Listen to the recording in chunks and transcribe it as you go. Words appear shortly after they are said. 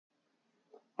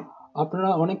আপনারা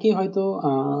অনেকেই হয়তো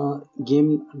গেম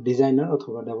ডিজাইনার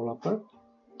অথবা ডেভেলপার।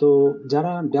 তো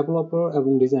যারা ডেভেলপার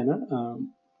এবং ডিজাইনার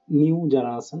নিউ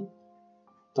যারা আছেন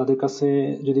তাদের কাছে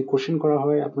যদি কোশ্চেন করা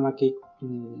হয় আপনারা কি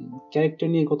ক্যারেক্টার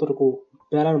নিয়ে কতটুকু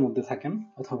প্যারার মধ্যে থাকেন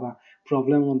অথবা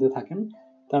প্রবলেমের মধ্যে থাকেন,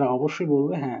 তারা অবশ্যই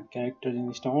বলবে হ্যাঁ ক্যারেক্টার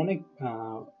জিনিসটা অনেক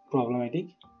প্রবলেমেটিক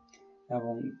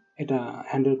এবং এটা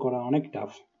হ্যান্ডেল করা অনেক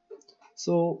টাফ।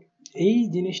 সো এই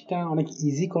জিনিসটা অনেক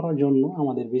ইজি করার জন্য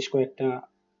আমাদের বেশ কয়েকটা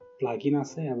প্লাগইন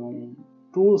আছে এবং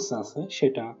টুলস আছে।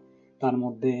 সেটা তার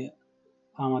মধ্যে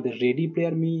আমাদের রেডি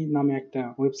প্লেয়ার মি নামে একটা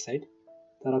ওয়েবসাইট,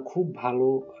 তারা খুব ভালো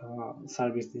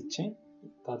সার্ভিস দিচ্ছে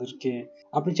তাদেরকে।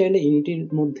 আপনি চাইলে ইউনিটির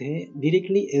মধ্যে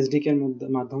ডিরেক্টলি এসডিকে এর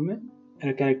মাধ্যমে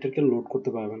ক্যারেক্টারকে লোড করতে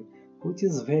পারবেন, which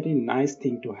is very nice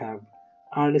thing to have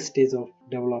early stage of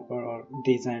developer or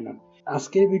designer.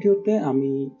 আজকের ভিডিওতে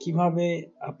আমি কিভাবে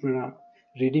আপনারা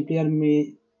রেডি প্লেয়ার মি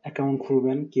অ্যাকাউন্ট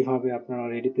খুলবেন, কিভাবে আপনারা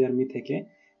রেডি প্লেয়ার মি থেকে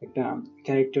একটা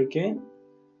ক্যারেক্টারকে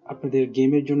আপনাদের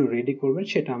গেমের জন্য রেডি করবেন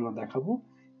সেটা আমরা দেখাবো।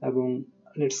 এবং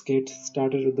let's get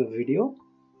started with the video.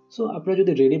 So আপনারা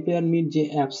যদি রেডি প্লেয়ার মিট যে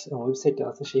অ্যাপস ওয়েবসাইটটা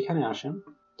আছে সেখানে আসেন,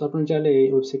 তো আপনি চাইলে এই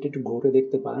ওয়েবসাইটে একটু ঘুরে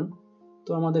দেখতে পারেন। তো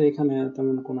আমাদের এখানে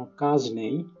তেমন কোনো কাজ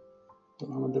নেই, তো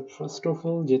আমাদের ফার্স্ট অফ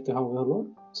অল যেতে হবে হলো,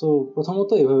 সো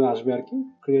প্রথমত এভাবে আসবে আর কি,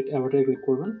 ক্রিয়েট অ্যাভাটার ক্লিক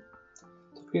করবেন।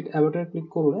 তো ক্রিয়েট অ্যাভাটার ক্লিক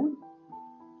করলে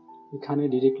এখানে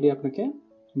ডিরেক্টলি আপনাকে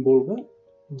বলবে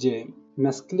যে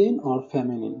ম্যাসকুলিন অর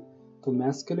ফেমিনিন। তো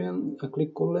ম্যাসকুলিন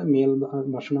ক্লিক করলে মেল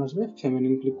ভার্সন আসবে,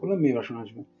 ফেমিনিন ক্লিক করলে মেয়ে ভার্সন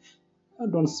আসবে।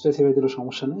 ডোন্ট স্পেসিফাই দিলে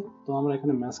সমস্যা নেই। তো আমরা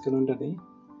এখানে ম্যাসকুলিনটা দিই।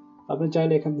 আপনি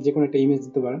চাইলে এখান থেকে যে কোনো একটা ইমেজ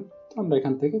দিতে পারেন। তো আমরা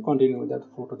এখান থেকে কন্টিনিউ উইথ দ্যাট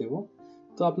ফটো দেবো।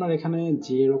 তো আপনার এখানে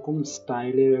যেরকম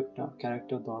স্টাইলের একটা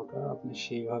ক্যারেক্টার দরকার আপনি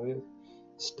সেইভাবে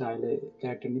স্টাইলে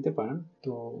ক্যারেক্টার নিতে পারেন।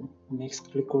 তো নেক্সট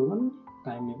ক্লিক করবেন,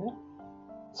 টাইম নেবে।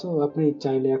 সো আপনি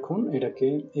চাইলে এখন এটাকে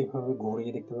এভাবে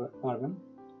ঘুরিয়ে দেখতে পারবেন।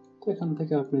 তো এখান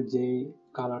থেকে আপনি যেই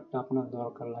কালারটা আপনার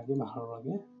দরকার লাগে, ভালো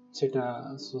লাগে, সেটা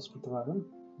চুজ করতে পারবেন।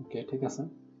 ওকে, ঠিক আছে।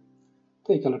 তো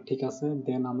এই কালার ঠিক আছে।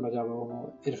 দেন আমরা যাব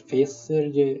এর ফেসের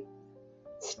যে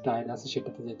স্টাইল আছে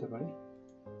সেটাতে যেতে পারি।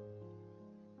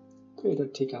 তো এটা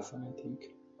ঠিক আছে আই থিঙ্ক।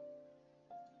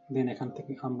 দেন এখান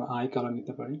থেকে আমরা আই কালার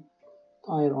নিতে পারি। তো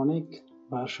আয়ের অনেক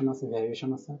ভার্সন আছে, ভ্যারিয়েশন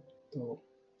আছে। তো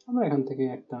আমরা এখান থেকে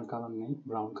একটা কালার নেই,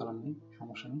 ব্রাউন কালার নেই,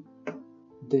 সমস্যা নেই।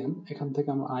 দেন এখান থেকে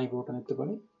আমরা আইব্রোটা নিতে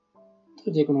পারি। তো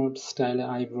যে কোনো স্টাইলে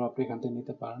আইব্রো আপনি এখান থেকে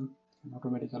নিতে পারেন,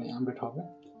 অটোমেটিক্যালি আপডেট হবে।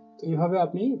 তো এইভাবে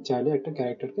আপনি চাইলে একটা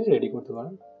ক্যারেক্টারকে রেডি করতে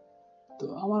পারেন। তো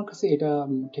আমার কাছে এটা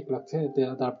ঠিক লাগছে।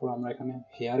 তারপর আমরা এখানে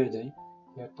হেয়ারে যাই।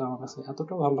 হেয়ারটা আমার কাছে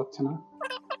এতটাও ভালো লাগছে না।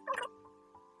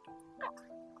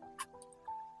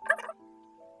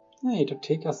 হ্যাঁ, এটা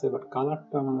ঠিক আছে, বাট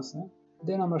কালারটা আমার আছে।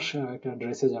 দেন আমরা একটা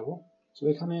ড্রেসে যাব। তো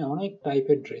এখানে অনেক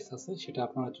টাইপের ড্রেস আছে, সেটা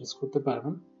আপনারা চুজ করতে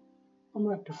পারবেন।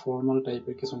 আমরা একটা ফর্মাল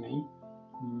টাইপের কিছু নেই।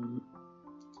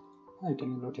 হ্যাঁ, এটা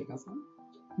নিলেও ঠিক আছে,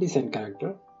 ডিসেন্ট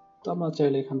ক্যারেক্টার। তো আমরা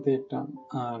চাইলে এখান থেকে একটা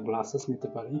গ্লাসেস নিতে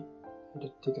পারি, এটা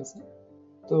ঠিক আছে।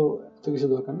 তো এত কিছু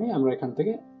দরকার নেই। আমরা এখান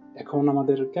থেকে এখন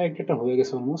আমাদের ক্যারেক্টারটা হয়ে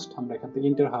গেছে অলমোস্ট। আমরা এখান থেকে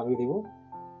ইন্টার হাবে দিব।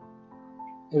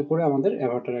 এরপরে আমাদের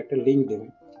অ্যাভাটার একটা লিঙ্ক দেবে।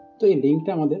 তো এই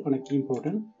লিঙ্কটা আমাদের অনেক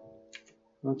ইম্পর্টেন্ট।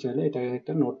 আমরা চাইলে এটা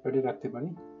একটা নোটপ্যাডে রাখতে পারি।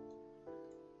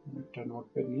 একটা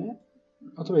নোটপ্যাড নিয়ে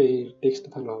অথবা এই টেক্সটটা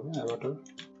থাকলে হবে। অ্যাভাটার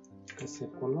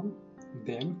সেভ করলাম।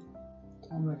 দেন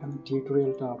আমরা এখানে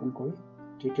টিউটোরিয়ালটা ওপেন করি।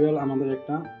 টিউটোরিয়াল আমাদের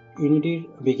একটা ইউনিটির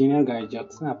বিগিনার গাইড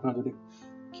যাচ্ছে। আপনারা যদি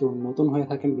কেউ নতুন হয়ে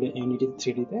থাকেন ইউনিটি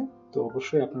 3D-তে, তো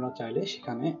অবশ্যই আপনারা চাইলে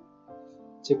সেখানে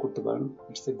চেক করতে পারেন।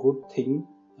 It's a good thing.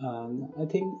 I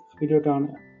think ভিডিওটা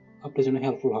আপনার জন্য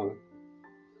হেল্পফুল হবে।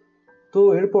 তো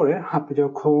এরপরে আপনি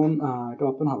যখন এটা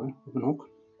ওপেন হোক।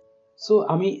 সো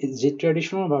আমি যে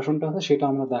ট্র্যাডিশনাল ভার্সনটা আছে সেটা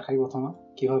আমরা দেখাই প্রথমে,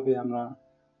 কিভাবে আমরা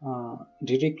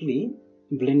ডিরেক্টলি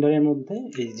ব্লেন্ডারের মধ্যে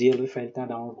এই জিএলবি ফাইলটা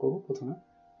ডাউনলোড করব প্রথমে।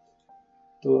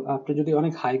 তো আপনি যদি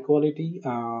অনেক হাই কোয়ালিটি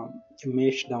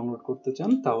মেশ ডাউনলোড করতে চান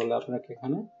তাহলে আপনাকে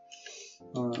এখানে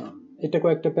এটা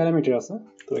কয়েকটা প্যারামিটার আছে।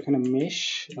 তো এখানে মেশ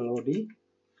এলওডি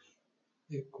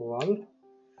ইকুয়াল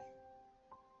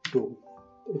টু,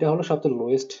 এটা হলো সবচেয়ে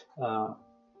লোয়েস্ট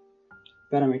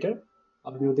প্যারামিটার।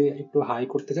 আপনি যদি একটু হাই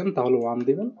করতে চান তাহলে 1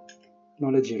 দিবেন,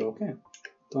 নাহলে 0। ওকে,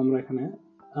 তো আমরা এখানে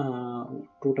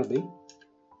 2টা দিই।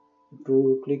 2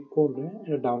 ক্লিক করলে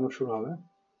এটা ডাউনলোড শুরু হবে।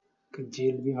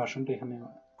 জিএলবি ভার্সনটা এখানে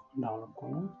ডাউনলোড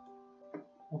করলাম।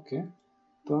 ওকে,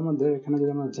 তো আমাদের এখানে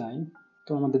যদি আমরা যাই,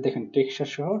 তো আমাদের দেখেন টেক্সচার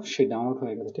সহ সে ডাউনলোড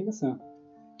হয়ে গেছে, ঠিক আছে।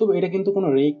 তো এটা কিন্তু কোনো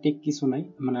রেক টেক কিছু নাই,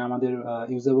 মানে আমাদের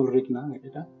ইউজেবল রেক না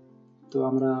এটা। তো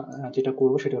আমরা যেটা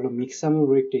করব সেটা হলো মিক্সামো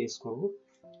রেকটা ইউজ করব।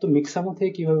 তো মিক্সামো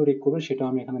থেকে কিভাবে রেক করবে সেটা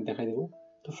আমি এখানে দেখাই দেবো।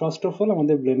 তো ফার্স্ট অফ অল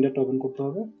আমাদের ব্লেন্ডারটা ওপেন করতে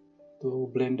হবে। তো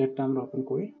ব্লেন্ডারটা আমরা ওপেন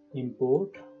করি,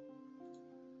 ইম্পোর্ট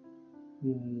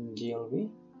জিএলবি।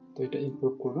 তো এটা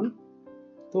ইম্পোর্ট করবেন।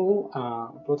 তো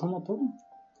প্রথমত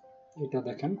এটা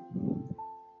দেখেন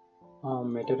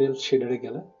ম্যাটেরিয়াল শেডারে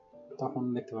গেলে তখন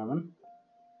দেখতে পাবেন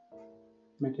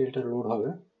ম্যাটেরিয়ালটা লোড হবে।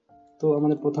 তো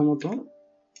আমাদের প্রথমত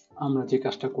আমরা যে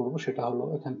কাজটা করব সেটা হলো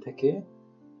এখান থেকে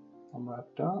আমরা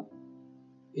একটা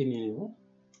নিয়ে নেব।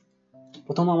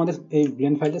 প্রথম আমাদের এই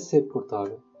ব্লেন্ড ফাইলটা সেভ করতে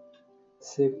হবে।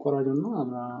 সেভ করার জন্য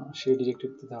আমরা সেই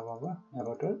ডিরেক্টরিতে যাব, আবার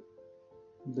অ্যাভাটার,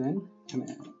 দেন এখানে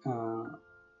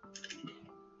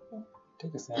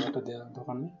ঠিক আছে অ্যাভাটার দেওয়ার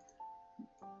দরকার নেই,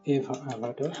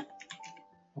 অ্যাভাটার।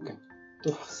 ওকে, তো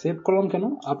সেভ করলাম কেন,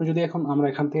 আপনি যদি এখন আমরা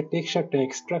এখান থেকে টেক্সচারটা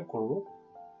এক্সট্রাক্ট করব,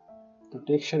 তো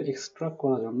টেক্সচার এক্সট্রাক্ট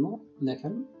করার জন্য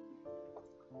দেখেন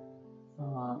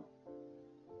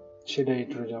সেটা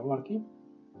এডিটরে যাব আর কি।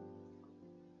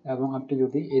 এবং আপনি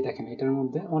যদি এই দেখেন এটার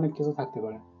মধ্যে অনেক কিছু থাকতে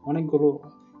পারে, অনেকগুলো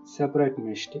সেপারেট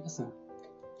মেশ, ঠিক আছে।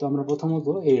 তো আমরা প্রথমত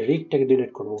এই রিগটাকে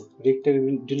ডিলিট করব। রিগটাকে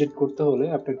ডিলিট করতে হলে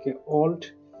আপনাকে অল্ট,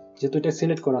 যেহেতু এটা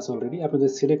সিলেক্ট করা আছে অলরেডি, আপনি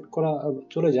যদি সিলেক্ট করা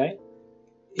চলে যায়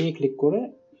এ ক্লিক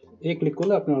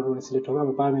করলে আপনার অলরেডি সিলেক্ট হবে।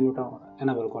 আমার পাওয়ার মেনুটা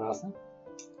এনাবল করা আছে।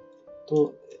 তো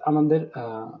আমাদের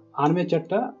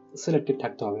আর্মেচারটা সিলেক্টেড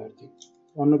থাকতে হবে আর কি,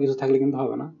 অন্য কিছু থাকলে কিন্তু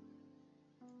হবে না।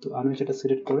 তো আর্মেচারটা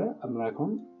সিলেক্ট করে আমরা এখন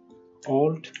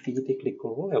অল্ট তে ক্লিক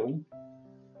করব এবং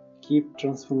কিপ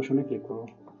ট্রান্সফরমেশনে ক্লিক করব।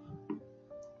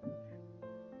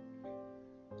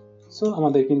 সো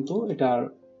আমাদের কিন্তু এটার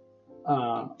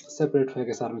সেপারেট হয়ে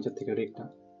গেছে আর্মেচার থেকে রিগটা।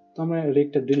 তো আমরা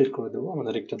রিগটা ডিলিট করে দেবো,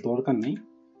 আমাদের রিগটা দরকার নেই।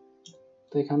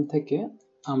 তো এখান থেকে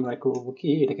আমরা করব কি,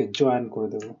 এটাকে জয়েন করে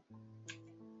দেব।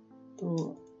 তো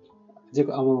যে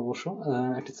আবার অবশ্য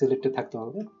একটা সিলেক্টে থাকতে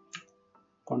হবে,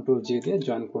 কন্ট্রোল জি দিয়ে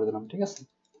জয়েন করে দিলাম, ঠিক আছে।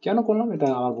 কেন করলাম এটা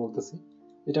আবার বলতেছি,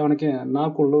 এটা অনেকে না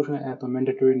করলেও এত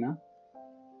ম্যান্ডেটরি না।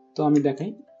 তো আমি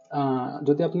দেখাই,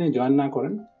 যদি আপনি জয়েন না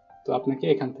করেন তো আপনাকে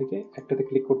এখান থেকে একটাতে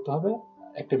ক্লিক করতে হবে,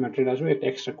 একটা ম্যাটেরিয়াল আসবে, একটা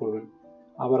এক্সট্রা করবেন,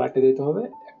 আবার একটা দিতে হবে,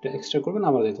 একটা এক্সট্রা করবেন,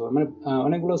 আবার দিতে হবে, মানে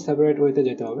অনেকগুলো সেপারেট ওয়েতে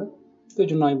যেতে হবে। তো এই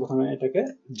জন্য আমি প্রথমে এটাকে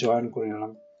জয়েন করে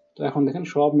নিলাম। তো এখন দেখেন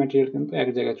সব ম্যাটেরিয়াল কিন্তু এক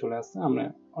জায়গায় চলে আসছে, আমরা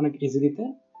অনেক ইজিলিতে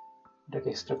এটাকে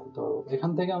এক্সট্রা করতে পারবো।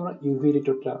 এখান থেকে আমরা ইউভি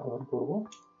এডিটরটা অন করব।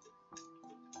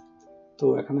 তো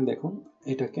এখানে দেখুন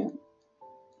এটাকে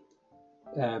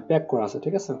প্যাক করা আছে,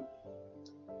 ঠিক আছে।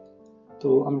 তো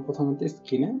আমরা প্রথমত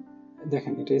স্ক্রিনে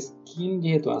দেখেন, এটা স্ক্রিন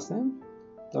যেহেতু আছে,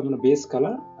 তো আমরা বেস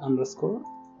কালার আন্ডারস্কোর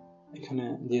এখানে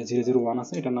যে 001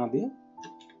 আছে এটা না দিয়ে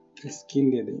স্ক্রিন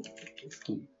দিয়ে দিই,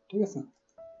 স্ক্রিন, ঠিক আছে।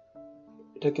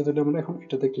 এটাকে যদি আমরা এখন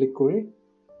এটাতে ক্লিক করি,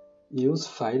 ইউজ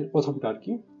ফাইল প্রথমটা আর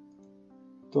কি,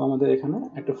 তো আমাদের এখানে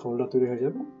একটা ফোল্ডার তৈরি হয়ে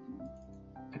যাবে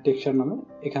টেক্সচার নামে।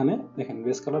 এখানে দেখেন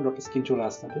বেস কালার ডট স্ক্রিন চলে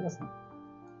আসছে, ঠিক আছে।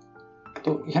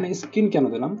 তো এখানে স্ক্রিন কেন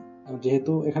দিলাম,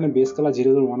 যেহেতু এখানে বেস কালার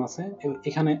 001 আছে,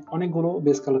 এখানে অনেকগুলো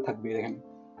বেস কালার থাকবে, দেখেন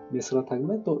বেস কালার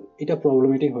থাকবে, তো এটা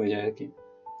প্রবলেমেটিক হয়ে যায় আর কি,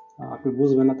 আপনি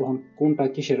বুঝবেন না তখন কোনটা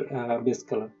কিসের বেস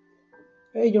কালার।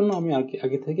 এই জন্য আমি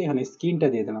আগে থেকে এখানে স্ক্রিনটা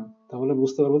দিয়ে দিলাম, তাহলে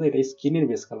বুঝতে পারবো যে এটা স্ক্রিনের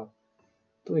বেস কালার।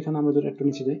 তো এখানে আমরা যদি একটু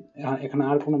নিচে যাই, এখানে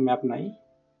আর কোনো ম্যাপ নাই,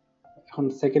 এখন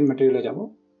সেকেন্ড ম্যাটেরিয়ালে যাব,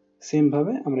 সেম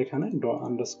ভাবে আমরা এখানে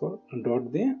আন্ডারস্কোর ডট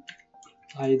দিয়ে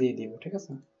আই দিয়ে দিব, ঠিক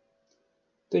আছে।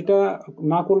 তো এটা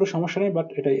না করলে সমস্যা নেই, বাট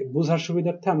এটা বোঝার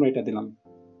সুবিধার্থে আমরা এটা দিলাম।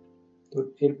 তো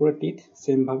এরপরে টিথ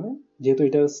সেম ভাবে, যেহেতু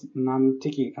এটা নাম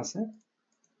ঠিকই আছে,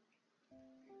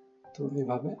 তো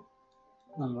এভাবে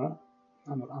আমরা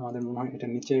আমাদের মনে হয় এটা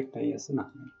নিচে একটাই আছে না,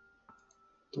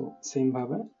 তো সেম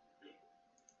ভাবে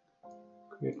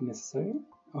ক্রিয়েট নেসেসারি।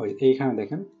 ওই এইখানে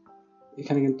দেখেন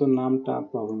এখানে কিন্তু নামটা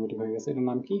প্রবলেমেটিক হয়ে গেছে, এটার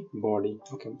নাম কি বডি।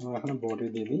 ওকে, আমরা এখানে বডি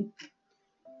দিয়ে দিই,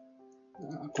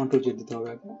 কন্ট্রোল জি দিতে হবে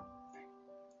আগে,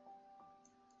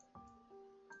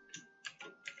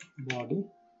 বডি।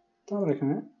 তো আমরা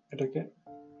এখানে এটাকে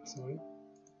সরি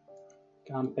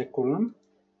আনপ্যাক করলাম।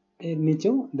 এর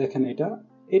নিচেও দেখেন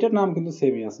এটার নাম কিন্তু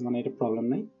সেমই আছে, মানে এটা প্রবলেম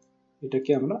নাই।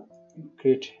 এটাকে আমরা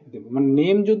ক্রিয়েট দেব, মানে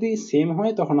নেম যদি সেম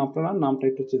হয় তখন আপনারা নামটা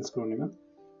একটু চেঞ্জ করে নেবেন,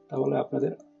 তাহলে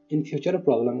আপনাদের ইন ফিউচারে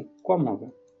প্রবলেম কম হবে।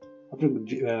 আপনি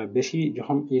বেশি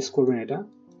যখন ইউজ করবেন এটা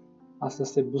আস্তে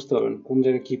আস্তে বুঝতে পারবেন কোন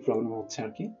জায়গায় কি প্রবলেম হচ্ছে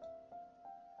আর কি।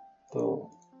 তো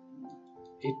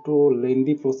একটু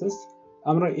লেন্দি প্রসেস।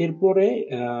 আমরা এরপরে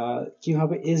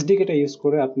কিভাবে এসডিকেটা ইউজ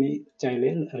করে আপনি চাইলে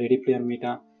রেডি প্লেয়ার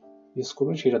মিটা ইউজ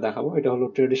করবেন সেটা দেখাবো। এটা হলো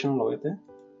ট্রেডিশনাল ওয়েতে।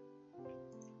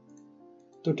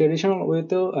 তো ট্রেডিশনাল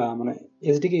ওয়েতেও মানে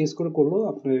এসডিকে ইউজ করলেও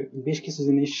আপনার বেশ কিছু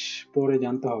জিনিস পরে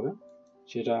জানতে হবে,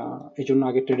 সেটা এই জন্য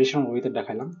আগে ট্রেডিশনাল ওয়েতে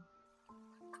দেখালাম।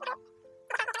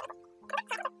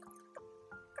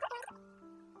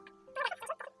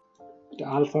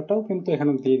 আলফাটাও কিন্তু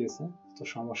এখানে দিয়ে দিয়েছে, তো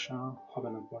সমস্যা হবে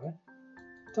না পরে।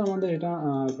 তো আমাদের এটা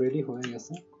রেডি হয়ে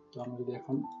গেছে। তো আমরা যদি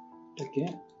এখন এটাকে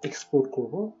এক্সপোর্ট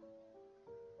করব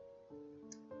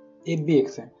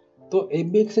এফবিএক্স এ, তো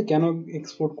এফবিএক্স এ কেন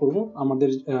এক্সপোর্ট করব, আমাদের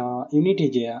ইউনিটি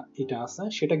যে এটা আছে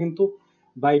সেটা কিন্তু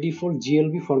বাই ডিফল্ট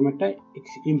জিএলবি ফরম্যাটটা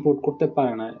ইম্পোর্ট করতে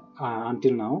পারে না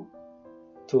আনটিল নাও।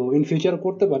 তো ইন ফিউচার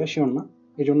করতে পারে, শিওর না।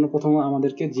 এই জন্য প্রথমে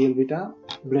আমাদেরকে জিএলবিটা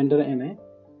ব্লেন্ডারে এনে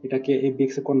এটাকে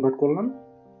এফবিএক্স এ কনভার্ট করলাম,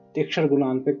 টেক্সচারগুলো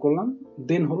আনপ্যাক করলাম,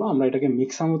 দেন হলো আমরা এটাকে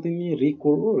মিক্সামোতে নিয়ে রিগ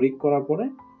করব। রিগ করার পরে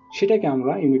সেটাকে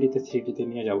আমরা ইউনিটিতে থ্রিডিতে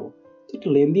নিয়ে যাব। এটা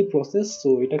লেন্দি প্রসেস, তো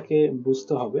এটাকে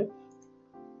বুঝতে হবে।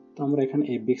 তো আমরা এখানে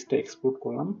এফবিএক্সটা এক্সপোর্ট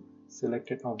করলাম,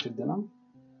 সিলেক্টেড অবজেক্ট দিলাম।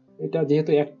 এটা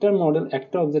যেহেতু একটা মডেল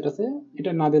একটা অবজেক্ট আছে,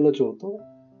 এটা না দিলেও চলতো,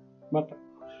 বাট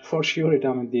ফর শিওর এটা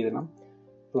আমি দিয়ে দিলাম,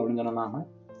 প্রবলেম যেন না হয়।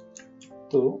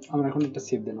 তো আমরা এখন এটা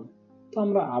সেভ দিলাম। তো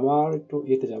আমরা আবার একটু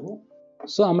এতে যাব।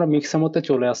 সো আমরা মিক্সামোতে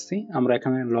চলে আসছি, আমরা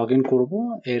এখানে লগ ইন করবো।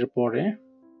 এরপরে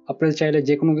আপনি চাইলে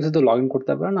যে কোনো কিছুতে লগ ইন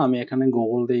করতে পারেন, আমি এখানে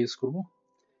গুগল দিয়ে ইউজ করব।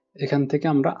 এখান থেকে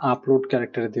আমরা আপলোড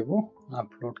ক্যারেক্টারে দেব,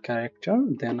 আপলোড ক্যারেক্টার,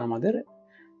 দেন আমাদের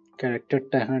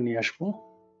ক্যারেক্টারটা এখানে নিয়ে আসবো।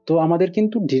 তো আমাদের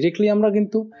কিন্তু ডিরেক্টলি আমরা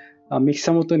কিন্তু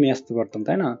মিক্সামোতে নিয়ে আসতে পারতাম,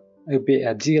 তাই না,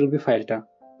 জিএলবি ফাইলটা।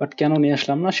 বাট কেন নিয়ে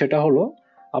আসলাম না, সেটা হলো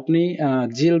আপনি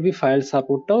জিএলবি ফাইল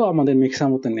সাপোর্টটাও আমাদের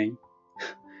মিক্সামোতে নেই,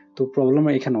 তো প্রবলেম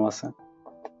এখানেও আছে।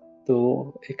 তো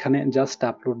এখানে জাস্ট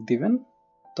আপলোড দিবেন,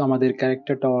 তো আমাদের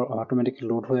ক্যারেক্টারটা অটোমেটিক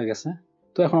লোড হয়ে গেছে।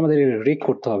 তো এখন আমাদের রিগ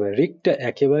করতে হবে, রিগটা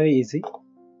একেবারে ইজি।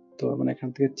 তো আমরা এখান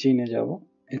থেকে চিনে যাব,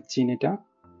 চিনিটা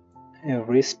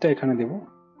রিস্টটা এখানে দেব,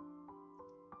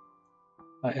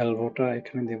 এলবোটা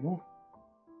এখানে দেব,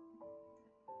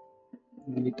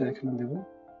 এটা এখানে দেব,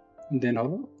 দেন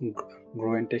হলো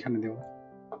গ্রোয়েনটা এখানে দেব।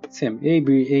 সেম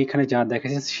এইখানে যা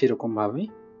দেখাচ্ছে সেরকম ভাবেই,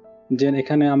 যে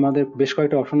এখানে আমাদের বেশ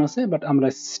কয়েকটা অপশন আছে, বাট আমরা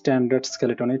স্ট্যান্ডার্ড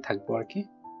স্কেলেটনেই থাকবো আর কি।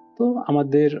 তো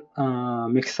আমাদের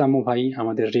মিক্সামো ভাই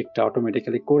আমাদের রিগটা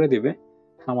অটোমেটিক্যালি করে দিবে,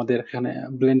 আমাদের এখানে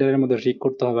ব্লেন্ডারের মধ্যে রিগ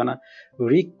করতে হবে না।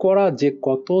 রিগ করা যে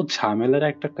কত ঝামেলার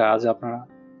একটা কাজ, আপনারা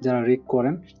যারা রিগ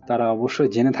করেন তারা অবশ্যই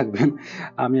জেনে থাকবেন।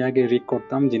 আমি আগে রিগ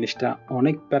করতাম, জিনিসটা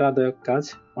অনেক প্যারাদায়ক কাজ,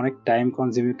 অনেক টাইম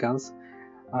কনজিউমিং কাজ,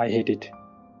 আই হেট ইট।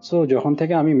 সো যখন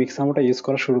থেকে আমি মিক্সামোটা ইউজ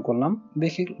করা শুরু করলাম,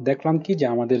 দেখলাম কি যে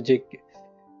আমাদের যে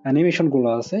অ্যানিমেশন গুলো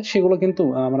আছে সেগুলো কিন্তু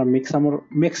আমরা মিক্সামোর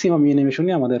ম্যাক্সিমাম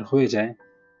অ্যানিমেশনই আমাদের হয়ে যায়।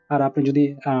 আর আপনি যদি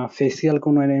ফেসিয়াল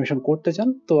কোনো অ্যানিমেশন করতে চান,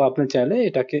 তো আপনি চাইলে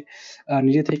এটাকে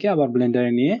নিজে থেকে আবার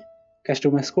ব্লেন্ডারে নিয়ে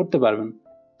কাস্টমাইজ করতে পারবেন।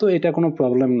 তো এটা কোনো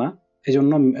প্রবলেম না। এই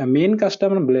জন্য মেইন কাজটা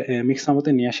আমরা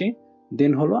মিক্সামোতে নিয়ে আসি,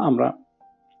 দেন হলো আমরা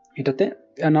এটাতে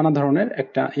নানা ধরনের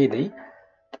একটা দিই।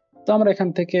 তো আমরা এখান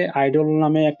থেকে আইডল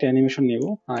নামে একটা অ্যানিমেশন নিব,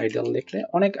 আইডল লিখলে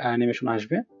অনেক অ্যানিমেশন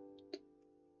আসবে।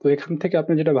 তো এখান থেকে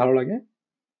আপনার যেটা ভালো লাগে,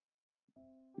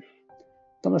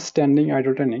 তো আমরা স্ট্যান্ডিং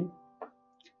আইডলটা নেই,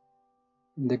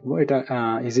 দেখবো এটা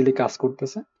ইজিলি কাজ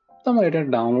করতেছে। তো আমরা এটা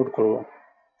ডাউনলোড করব।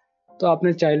 তো আপনি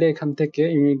চাইলে এখান থেকে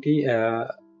ইউনিটি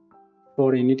ফর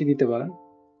ইউনিটি দিতে পারেন,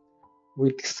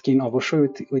 উইথ স্ক্রিন, অবশ্যই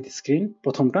উইথ স্ক্রিন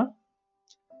প্রথমটা,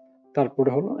 তারপরে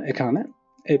হলো এখানে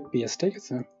এফপিএস, ঠিক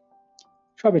আছে,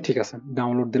 সবই ঠিক আছে।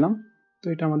 ডাউনলোড দিলাম, তো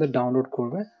এটা আমাদের ডাউনলোড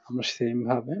করবে। আমরা সেম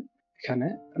ভাবে এখানে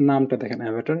নামটা দেখেন,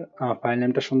 অ্যাভাটার ফাইল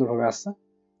নেমটা সুন্দরভাবে আসছে,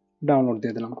 ডাউনলোড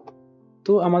দিয়ে দিলাম।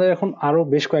 তো আমাদের এখন আরো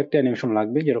বেশ কয়েকটা অ্যানিমেশন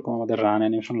লাগবে, যেরকম আমাদের রান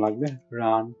অ্যানিমেশন লাগবে,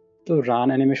 রান। তো রান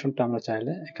অ্যানিমেশনটা আমরা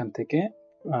চাইলে এখান থেকে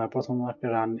প্রথম একটা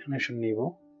রান অ্যানিমেশন নিব।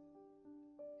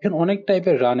 এখানে অনেক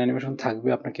টাইপের রান অ্যানিমেশন থাকবে,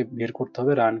 আপনাকে বের করতে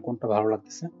হবে রান কোনটা ভালো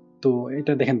লাগতেছে। তো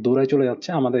এটা দেখেন দৌড়ায় চলে যাচ্ছে,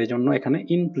 আমাদের এই জন্য এখানে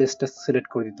ইন প্লেসটা সিলেক্ট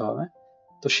করে দিতে হবে,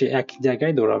 তো সে এক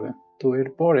জায়গায় দৌড়াবে। তো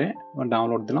এরপরে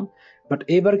ডাউনলোড দিলাম, বাট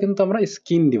এবার কিন্তু আমরা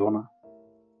স্কিন দিব না।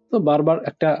 তো বারবার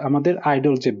একটা আমাদের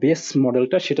আইডল যে বেস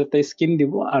মডেলটা সেটাতে স্কিন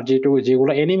দিব, আর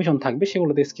যেগুলো অ্যানিমেশন থাকবে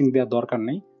সেগুলোতে স্কিন দেওয়ার দরকার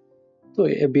নেই। তো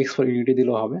এফবিএক্স ফর ইউনিটি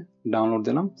দিলেও হবে, ডাউনলোড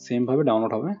দিলাম, সেম ভাবে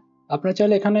ডাউনলোড হবে। আপনারা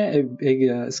চাইলে এখানে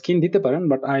স্কিন দিতে পারেন,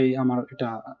 বাট আমার এটা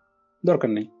দরকার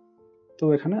নেই। তো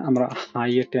এখানে আমরা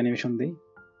হাই একটা অ্যানিমেশন দিই,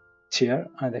 চেয়ার,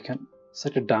 আর দেখেন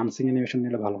একটা ডান্সিং অ্যানিমেশন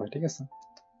নিলে ভালো হয়, ঠিক আছে।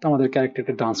 তো আমাদের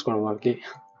ক্যারেক্টারটা ডান্স করবো আর কি,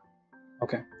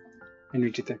 ওকে,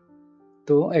 ইউনিটিতে।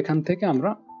 তো এখান থেকে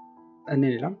আমরা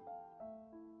নিয়ে নিলাম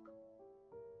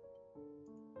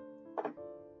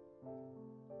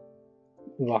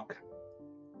ওয়াক,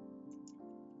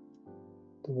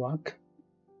 তো ওয়াক।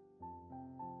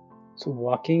 সো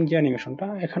ওয়াকিং যে অ্যানিমেশনটা,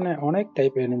 এখানে অনেক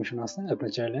টাইপের অ্যানিমেশন আছে, আপনি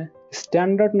চাইলে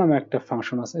স্ট্যান্ডার্ড নামে একটা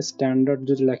ফাংশন আছে, স্ট্যান্ডার্ড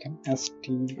যদি লেখেন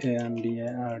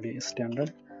STANDARD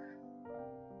স্ট্যান্ডার্ড,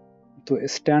 তো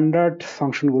স্ট্যান্ডার্ড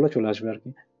ফাংশন গুলো চলে আসবে আর কি।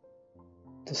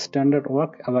 তো স্ট্যান্ডার্ড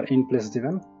ওয়ার্ক, আবার ইন প্লেস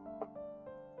দিবেন,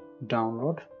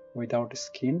 ডাউনলোড উইদাউট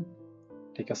স্ক্রিন,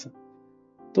 ঠিক আছে।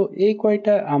 তো এই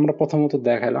কয়টা আমরা প্রথমত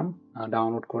দেখালাম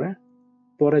ডাউনলোড করে,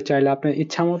 পরে চাইলে আপনি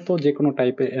ইচ্ছা মতো যে কোনো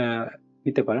টাইপের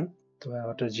নিতে পারেন। তো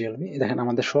ওটা জিএলবি, দেখেন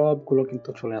আমাদের সবগুলো কিন্তু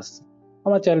চলে আসছে।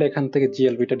 আমরা চাইলে এখান থেকে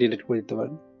জিএলবিটা ডিলিট করে দিতে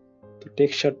পারেন। তো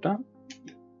টেক্সচারটা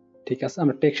ঠিক আছে,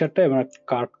 আমরা টেক্সচারটা এবার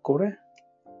কাট করে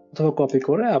অথবা কপি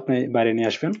করে আপনি বাইরে নিয়ে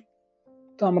আসবেন।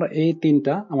 তো আমরা এই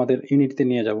তিনটা আমাদের ইউনিটিতে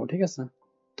নিয়ে যাব, ঠিক আছে।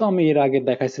 তো আমি এর আগে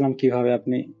দেখাইছিলাম কিভাবে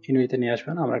আপনি ইউনিটিতে নিয়ে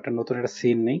আসবেন। আমরা একটা নতুন একটা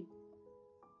সিন নেই,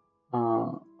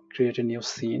 ক্রিয়েট এ নিউ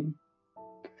সিন,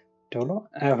 এটা হলো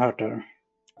অ্যাভাটার।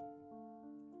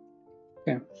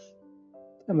 ওকে,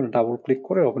 আমরা ডাবল ক্লিক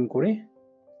করে ওপেন করি,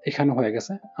 এখানে হয়ে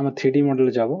গেছে। আমরা 3D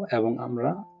মডেলে যাব এবং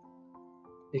আমরা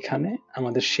এখানে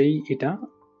আমাদের সেই এটা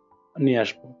নিয়ে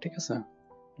আসবো, ঠিক আছে।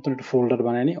 নতুন একটা ফোল্ডার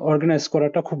বানিয়ে নিই, অর্গানাইজ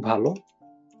করাটা খুব ভালো।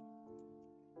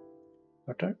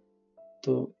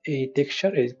 তো এই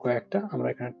টেক্সচার এই কয়েকটা আমরা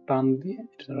এখানে টান দিয়ে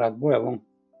এটা রাখবো এবং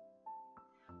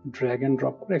ড্র্যাগ এন্ড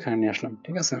ড্রপ করে এখানে নিয়ে আসলাম,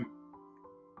 ঠিক আছে।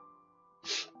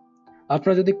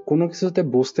 আপনারা যদি কোনো কিছুতে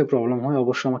বুঝতে প্রবলেম হয়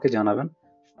অবশ্যই আমাকে জানাবেন।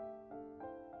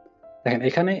 দেখেন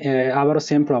এখানে আবারও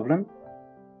সেম প্রবলেম,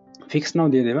 ফিক্স নাও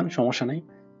দিয়ে দেবেন, সমস্যা নেই।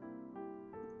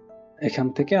 এখান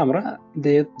থেকে আমরা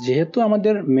যেহেতু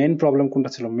আমাদের মেন প্রবলেম কোনটা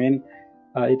ছিল, মেন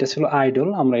এটা ছিল আইডল,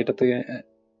 আমরা এটাতে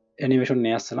অ্যানিমেশন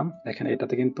নিয়ে আসছিলাম। দেখেন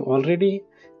এটাতে কিন্তু অলরেডি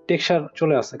টেক্সচার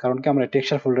চলে আসছে, কারণ কি আমরা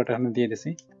টেক্সচার ফোল্ডারটা এখানে দিয়ে দিছি।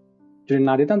 যদি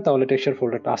না দিতাম তাহলে টেক্সচার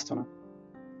ফোল্ডারটা আসতো না।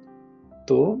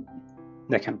 তো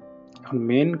দেখেন এখন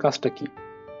মেন কাজটা কি,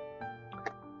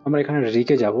 আমরা এখানে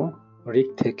রিকে যাব, রিক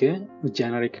থেকে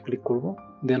জেনারিক ক্লিক করব,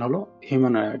 দেন হলো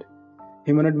হিউম্যানয়েড।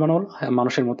 হিউম্যানয়েড মানে হলো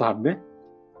মানুষের মতো হাঁটবে,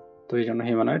 তো এই জন্য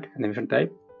হিউম্যানয়েড অ্যানিমেশন টাইপ।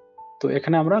 তো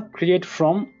এখানে আমরা ক্রিয়েট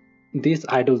ফ্রম দিস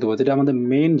আইডল দেবো, যেটা আমাদের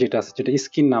মেইন যেটা আছে, যেটা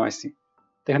স্কিন নামাইছি।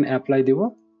 তো এখানে অ্যাপ্লাই দিব,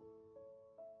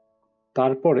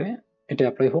 তারপরে এটা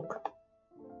অ্যাপ্লাই হোক।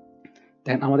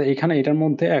 দেখেন আমাদের এখানে এটার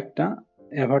মধ্যে একটা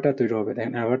অ্যাভাটার তৈরি হবে।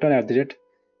 দেখেন অ্যাভাটার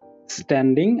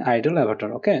স্ট্যান্ডিং আইডল অ্যাভাটার,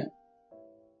 ওকে।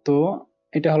 তো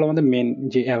এটা হলো আমাদের মেন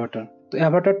যে অ্যাভাটার। তো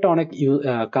অ্যাভাটারটা অনেক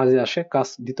কাজে আসে, কাজ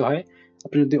দিতে হয়।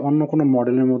 আপনি যদি অন্য কোনো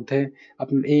মডেলের মধ্যে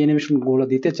আপনি এই অ্যানিমেশন গুলো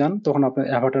দিতে চান, তখন আপনার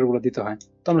অ্যাভাটার গুলো দিতে হয়।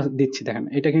 তো আমরা দিচ্ছি, দেখেন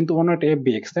এটা কিন্তু অন্য একটা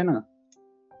এফবিএক্স, তাই না।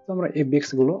 তো আমরা এফবিএক্স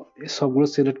গুলো সবগুলো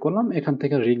সিলেক্ট করলাম, এখান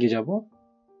থেকে রিগে যাব,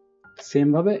 সেম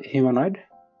ভাবে হিউম্যানয়েড।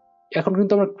 এখন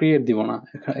কিন্তু আমরা ক্রিয়েট দিব না,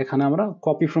 এখানে আমরা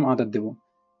কপি ফ্রম আদার দেব,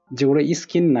 যেগুলো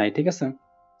স্কিন নাই, ঠিক আছে,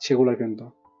 সেগুলো কিন্তু।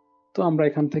 তো আমরা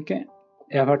এখান থেকে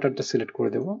অ্যাভাটারটা সিলেক্ট করে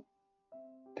দেব।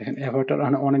 দেখেন অ্যাভাটার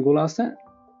অনেকগুলো আছে,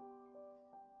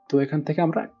 তো এখান থেকে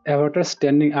আমরা অ্যাভাটার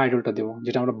স্ট্যান্ডিং আইডলটা দেব,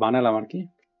 যেটা আমরা বানালাম আর কি,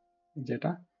 যেটা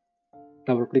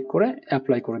ডাবল ক্লিক করে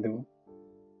অ্যাপ্লাই করে দেব,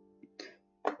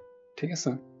 ঠিক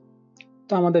আছে।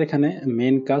 তো আমাদের এখানে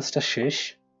মেন কাজটা শেষ।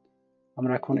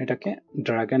 আমরা এখন এটাকে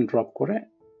ড্র্যাগ এন্ড ড্রপ করে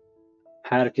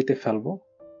হায়ারার্কিতে ফেলবো।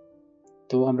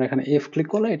 তো আমরা এখানে এফ ক্লিক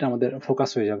করলে এটা আমাদের ফোকাস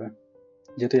হয়ে যাবে,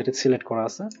 যেহেতু এটা সিলেক্ট করা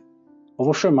আছে।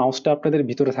 অবশ্যই মাউসটা আপনাদের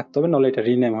ভিতরে থাকতে হবে, নাহলে এটা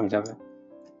রিনেম হয়ে যাবে।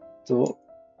 তো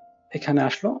এখানে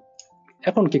আসলো,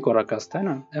 এখন কি করার কাজ, তাই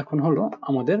না। এখন হলো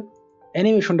আমাদের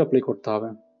অ্যানিমেশনটা প্লে করতে হবে।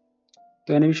 তো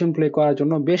অ্যানিমেশন প্লে করার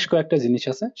জন্য বেশ কয়েকটা জিনিস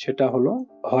আছে, সেটা হলো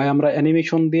হয় আমরা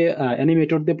অ্যানিমেশন দিয়ে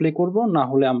অ্যানিমেটর দিয়ে প্লে করব, না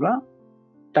হলে আমরা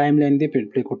টাইম লাইন দিয়ে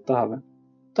প্লে করতে হবে।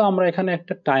 তো আমরা এখানে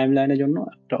একটা টাইম লাইনের জন্য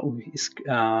একটা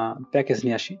প্যাকেজ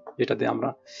নিয়ে আসি, যেটাতে আমরা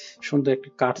সুন্দর একটা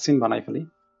কাট সিন বানাই ফেলি,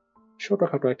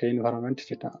 ছোটখাটো একটা এনভায়রনমেন্ট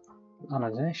যেটা আনা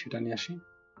যায় সেটা নিয়ে আসি।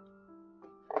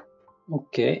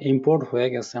 ওকে, ইম্পোর্ট হয়ে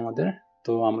গেছে আমাদের।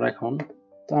 তো আমরা এখন,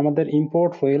 তো আমাদের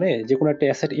ইম্পোর্ট হলে যে কোনো একটা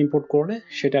অ্যাসেট ইম্পোর্ট করলে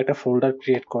সেটা একটা ফোল্ডার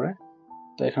ক্রিয়েট করে।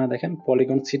 তো এখানে দেখেন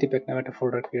পলিগন সিটি প্যাক নামে একটা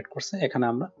ফোল্ডার ক্রিয়েট করছে। এখানে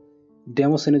আমরা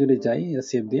ডেমো সিনে যদি যাই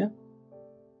সেভ দিয়ে,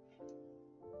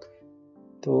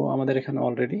 তো আমাদের এখানে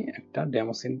অলরেডি একটা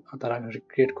ডেমো সিন তারা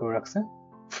ক্রিয়েট করে রাখছে।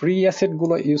 ফ্রি অ্যাসেট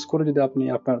গুলো ইউজ করে যদি আপনি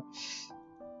আপনার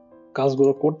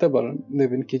কাজগুলো করতে পারেন,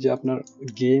 দেখবেন কি যে আপনার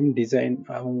গেম ডিজাইন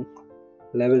এবং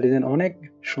লেভেল ডিজাইন অনেক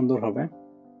সুন্দর হবে।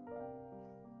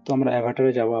 তো আমরা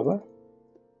অ্যাভাটারে যাব আবার,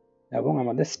 এবং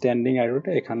আমাদের স্ট্যান্ডিং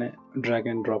আইডলটা এখানে ড্র্যাগ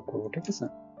এন্ড ড্রপ করবো, ঠিক আছে।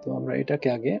 তো আমরা এটাকে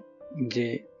আগে যে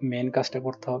মেন কাজটা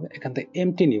করতে হবে, এখান থেকে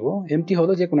এমটি নিব। এমটি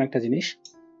হলো যে কোনো একটা জিনিস,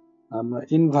 আমরা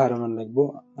এনভায়রনমেন্ট লিখবো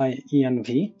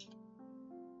ইএনভি।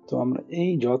 তো আমরা এই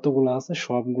যতগুলো আছে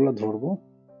সবগুলো ধরবো,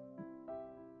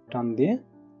 টান দিয়ে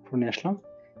নিয়ে আসলাম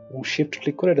এবং শিফট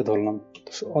ক্লিক করে এটা ধরলাম,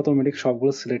 অটোমেটিক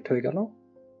সবগুলো সিলেক্ট হয়ে গেল।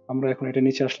 আমরা এখন এটা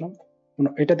নিচে আসলাম,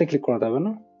 এটাতে ক্লিক করা যাবে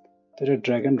না, তো এটা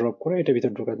ড্র্যাগ এন্ড ড্রপ করে এটা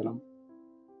ভিতরে ঢুকে দিলাম।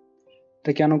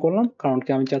 এটা কেন করলাম, কারণ কি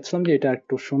আমি চাচ্ছিলাম যে এটা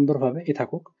একটু সুন্দরভাবে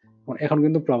থাকুক। এখন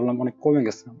কিন্তু প্রবলেম অনেক কমে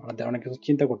গেছে, আমাদের অনেক কিছু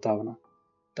চিন্তা করতে হবে না।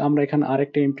 তো আমরা এখানে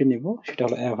আরেকটা এমটি নিব, সেটা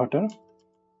হলো অ্যাভাটার।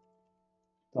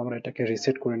 তো আমরা এটাকে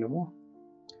রিসেট করে নেব।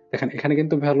 দেখেন এখানে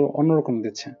কিন্তু ভ্যালু অন্যরকম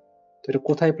দিচ্ছে, তো এটা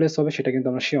কোথায় প্লেস হবে সেটা কিন্তু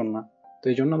আমরা শিওর না। তো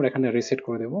এই জন্য আমরা এখানে রিসেট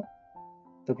করে দেব।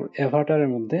 তারপর অ্যাভাটারের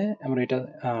মধ্যে আমরা এটা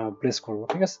প্লেস করব,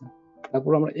 ঠিক আছে।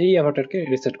 তারপর আমরা এই অ্যাভাটারকে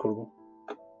রিসেট করব।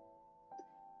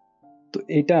 তো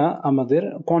এটা আমাদের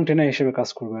কন্টেনার হিসেবে কাজ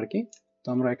করবে আর কি। তো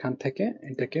আমরা এখান থেকে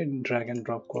এটাকে ড্র্যাগ এন্ড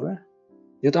ড্রপ করে,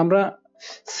 যেহেতু আমরা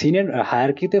সিনের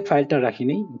হায়ারার্কিতে ফাইলটা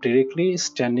রাখিনি, ডিরেক্টলি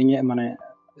স্ট্যান্ডিং এ মানে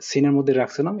সিনের মধ্যে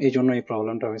রাখছিলাম, এই জন্য এই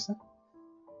প্রবলেমটা হয়েছে।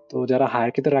 তো যারা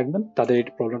হায়ারকিতে রাখবেন তাদের এই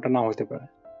প্রবলেমটা না হতে পারে।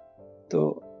 তো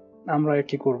আমরা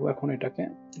কি করব, এখন এটাকে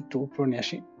একটু উপরে নিয়ে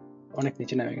আসি, অনেক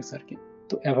নিচে নেমে গেছে আর কি।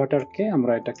 তো অ্যাভাটারকে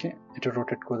আমরা এটা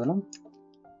রোটেট করে দিলাম।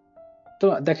 তো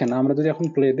দেখেন আমরা যদি এখন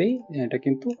প্লে দেই, এটা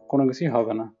কিন্তু কোনো কিছুই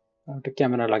হবে না, একটা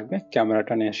ক্যামেরা লাগবে,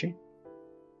 ক্যামেরাটা নিয়ে আসি।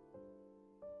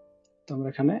 তো আমরা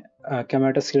এখানে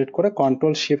ক্যামেরাটা সিলেক্ট করে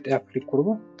কন্ট্রোল শিফট এফ ক্লিক করব।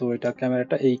 তো এটা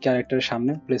ক্যামেরাটা এই ক্যারেক্টারের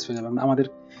সামনে প্লেস হয়ে যাবে, আমাদের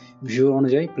ভিউ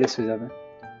অনুযায়ী প্লেস হয়ে যাবে।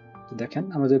 তো দেখেন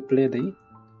আমরা যদি প্লে দেই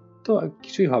তো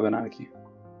কিছুই হবে না আর কি,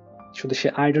 শুধু সে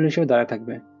আইডল হিসেবে দাঁড়ায়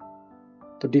থাকবে।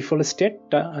 তো ডিফল্ট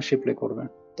স্টেটটা সে প্লে করবে।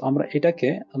 তো আমরা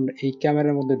এই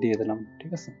ক্যামেরার মধ্যে দিয়ে দিলাম,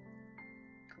 ঠিক আছে।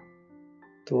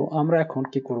 তো আমরা এখন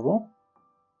কি করব,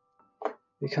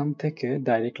 এখান থেকে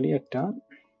ডাইরেক্টলি একটা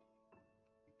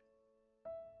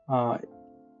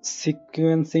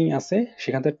সিকোয়েন্সিং আছে,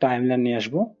 সেখান থেকে টাইমলাইন নিয়ে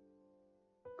আসবো।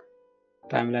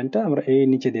 টাইমলাইনটা আমরা এই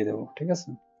নিচে দিয়ে দেবো, ঠিক আছে।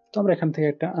 তো আমরা এখান থেকে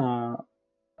একটা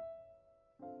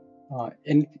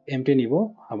এমটি নিব,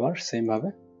 আবার সেম ভাবে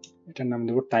এটার নাম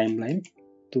দেবো টাইমলাইন।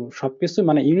 তো সবকিছু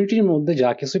মানে ইউনিটির মধ্যে যা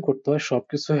কিছু করতে হয়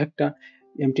সবকিছু একটা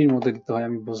এমটির মধ্যে দিতে হয়,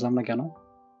 আমি বুঝলাম না কেন।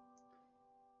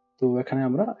 তো এখানে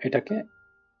আমরা এটা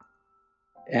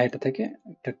থেকে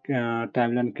একটা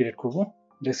টাইমলাইন ক্রিয়েট করব,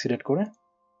 এটা সিলেক্ট করে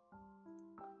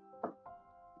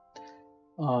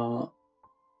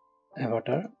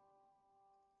অ্যাভাটার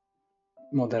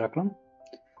মধ্যে রাখলাম।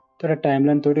 তো এটা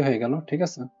টাইমলাইন তৈরি হয়ে গেল, ঠিক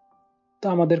আছে। তো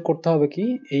আমাদের করতে হবে কি,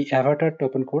 এই অ্যাভাটারটা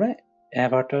ওপেন করে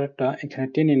অ্যাভাটারটা এখানে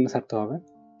টেনে নিয়ে ছাড়তে হবে।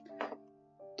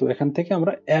 তো এখান থেকে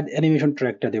আমরা অ্যাড অ্যানিমেশন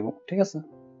ট্র্যাকটা দেব, ঠিক আছে।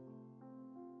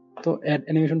 তো অ্যাড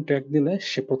অ্যানিমেশন ট্র্যাক দিলে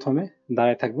সে প্রথমে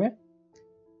দাঁড়ায় থাকবে।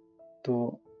 তো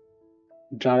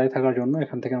দাঁড়ায় থাকার জন্য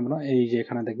এখান থেকে আমরা এই যে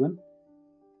এখানে দেখবেন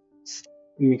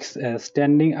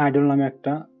স্ট্যান্ডিং আইডল নামে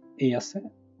একটা আছে,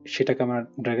 সেটাকে আমরা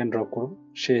ড্র্যাগ এন্ড ড্রপ করব।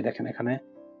 সে দেখেন এখানে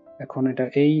এখন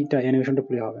এইটা অ্যানিমেশনটা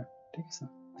প্লে হবে, ঠিক আছে।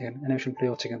 দেখেন অ্যানিমেশন প্লে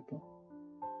হচ্ছে, কিন্তু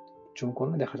জুম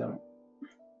করলে দেখা যাবে।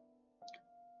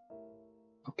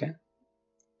 ওকে,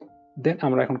 দেন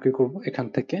আমরা এখন কি করব, এখান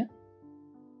থেকে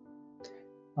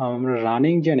আমরা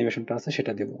রানিং যে অ্যানিমেশনটা আছে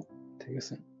সেটা দেব, ঠিক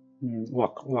আছে।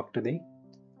 ওয়াকটা দিই।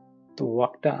 তো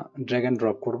ওয়াকটা ড্র্যাগ এন্ড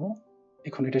ড্রপ করব,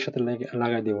 এখন এটার সাথে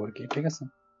লাগাই দেবো আর কি, ঠিক আছে।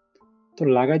 তো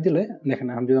লাগাই দিলে দেখেন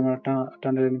আমি যদি আমরা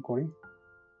টানাটানি করি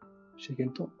সে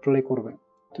কিন্তু প্লে করবে।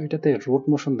 তো এটাতে রোড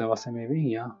মোশন দেওয়া আছে মেবি,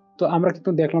 তো আমরা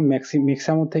কিন্তু দেখলাম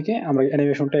মিক্সামো থেকে আমরা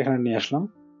অ্যানিমেশনটা এখানে নিয়ে আসলাম।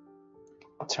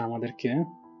 আচ্ছা, আমাদেরকে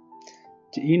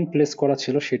যে ইন প্লেস করা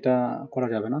ছিল সেটা করা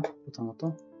যাবে না। প্রথমত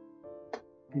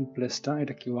ইন প্লেসটা,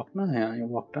 এটা কি ওয়াক না? হ্যাঁ, এই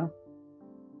ওয়াকটা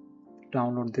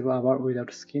ডাউনলোড দেব আবার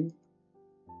উইদাউট স্কিন।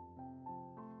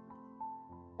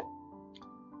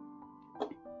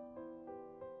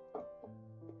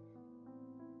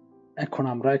 এখন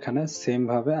আমরা এখানে সেম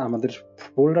ভাবে আমাদের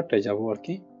ফোল্ডারটাই যাব আর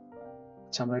কি।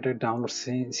 আচ্ছা, আমরা এটা ডাউনলোড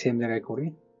সেম জায়গায় করি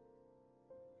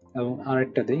এবং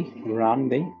আরেকটা দেই, রান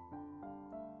দেই,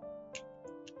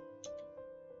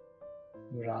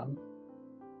 রান।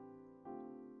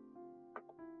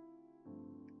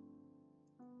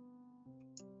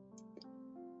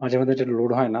 মাঝে মাঝে এটা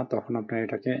লোড হয় না, তখন আপনি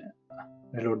এটাকে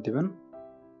রিলোড দিবেন।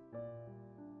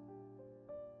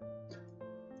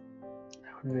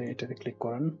 এখন এটাতে ক্লিক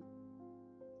করেন,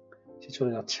 সে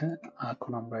চলে যাচ্ছে।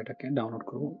 এখন আমরা এটাকে ডাউনলোড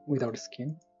করব উইদাউট স্কিন,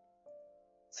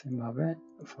 সেম ভাবে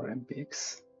ফর এমপিএক্স।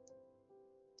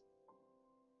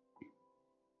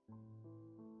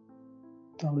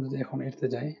 তো আমরা যদি এখন এটাতে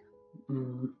যাই,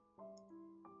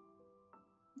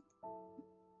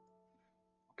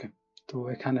 ওকে। তো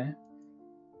এখানে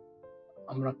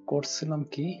আমরা করছিলাম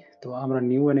কি, তো আমরা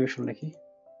নিউ অ্যানিমেশন লিখি।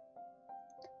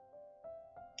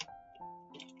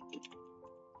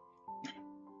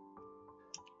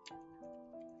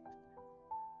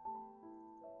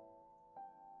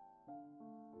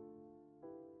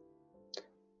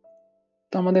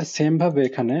 তো আমাদের সেম ভাবে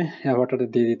এখানে অ্যাভাটারে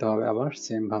দিয়ে দিতে হবে, আবার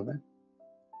সেম ভাবে।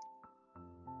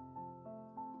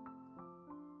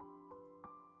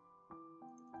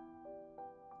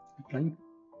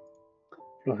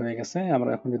 হয়ে গেছে। আমরা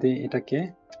এখন যদি এটাকে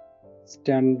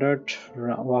স্ট্যান্ডার্ড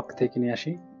ওয়াক থেকে নিয়ে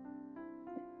আসি,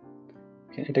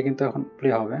 এটা কিন্তু এখন প্লে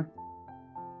হবে,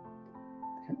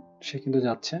 সে কিন্তু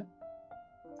যাচ্ছে।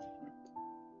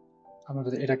 আমরা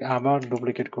যদি এটাকে আবার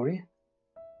ডুপ্লিকেট করি,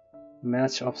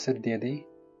 ম্যাচ অফসেট দিয়ে দিই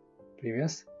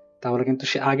প্রিভিয়াস, তাহলে কিন্তু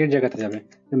সে আগের জায়গাতে যাবে।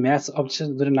 ম্যাচ অফসেট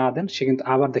যদি না দেন সে কিন্তু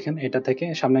আবার দেখেন এটা থেকে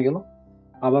সামনে গেল,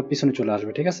 আবার পিছনে চলে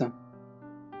আসবে, ঠিক আছে।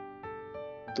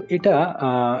 তো এটা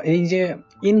এই যে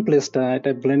ইন প্লেসটা, এটা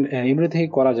ব্লেন্ড ইমরি থেকে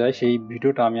করা যায়, সেই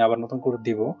ভিডিওটা আমি আবার নতুন করে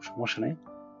দিব, সমস্যা নেই,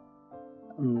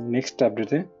 নেক্সট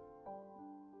আপডেটে।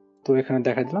 তো এখানে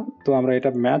দেখা দিলাম। তো আমরা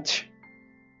এটা match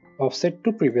offset two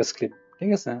previous clip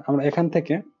ঠিক আছে। আমরা এখান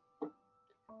থেকে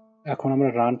এখন আমরা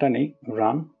রানটা নেই,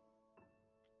 রান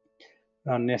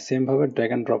রান নিয়ে সেম ভাবে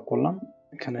ড্র্যাগ এন্ড ড্রপ করলাম,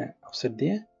 এখানে অফসেট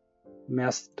দিয়ে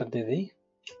ম্যাচটা দিয়ে দিই।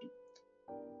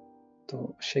 তো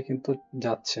সে কিন্তু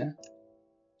যাচ্ছে,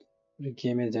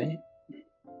 গেমে যাই,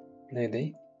 প্লে দেই,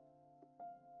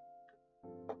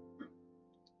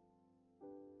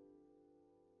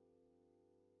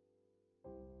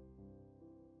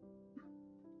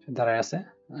 দাঁড়ায় আছে,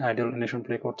 আইডল অ্যানিমেশন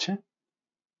প্লে করছে।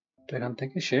 তো এখান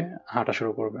থেকে সে হাঁটা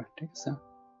শুরু করবে, ঠিক আছে।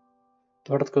 তো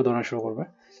হঠাৎ করে দৌড়ানো শুরু করবে।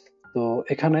 তো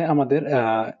এখানে আমাদের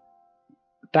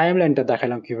টাইম লাইনটা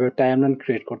দেখালাম কিভাবে টাইম লাইন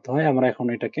ক্রিয়েট করতে হয়। আমরা এখন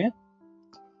এটাকে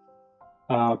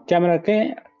ক্যামেরাকে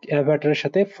অ্যাভাটারের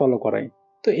সাথে ফলো করাই।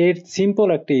 তো এর সিম্পল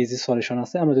একটা ইজি সলিউশন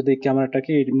আছে। আমরা যদি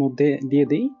ক্যামেরাটাকে এর মধ্যে দিয়ে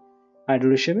দিই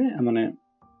আইডল হিসেবে, মানে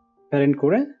প্যারেন্ট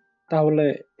করে, তাহলে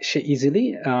সে ইজিলি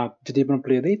যদি আমরা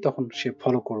প্লে দিই তখন সে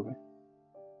ফলো করবে।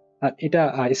 আর এটা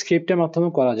স্ক্রিপ্টের মাধ্যমে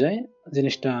করা যায়,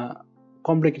 জিনিসটা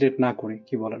কমপ্লিকেটেড না করে,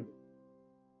 কি বলেন?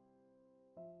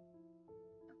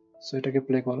 সো এটাকে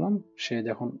প্লে করলাম, সে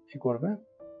যখন করবে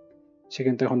সে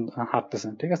কিন্তু এখন হাঁটতেছে,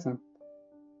 ঠিক আছে।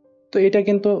 তো এটা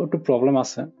কিন্তু একটু প্রবলেম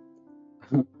আছে,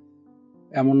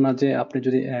 এমন না যে আপনি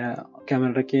যদি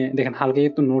ক্যামেরাটাকে দেখেন হালকা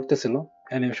একটু নড়তেছিল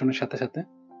অ্যানিমেশনের সাথে সাথে।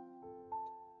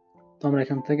 তো আমরা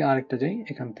এখান থেকে আরেকটা যাই,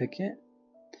 এখান থেকে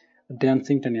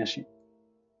ড্যান্সিংটা নিয়ে আসি।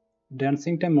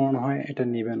 ড্যান্সিংটা মনে হয় এটা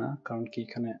নিবে না, কারণ কি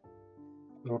এখানে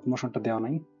রোড মোশনটা দেওয়া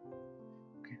নাই।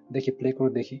 দেখি প্লে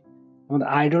করে দেখি, আমাদের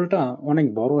আইডলটা অনেক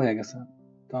বড় হয়ে গেছে।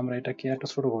 তো আমরা এটাকে একটা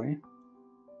ছোট করি,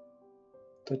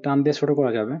 তো টান দিয়ে ছোট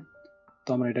করা যাবে। তো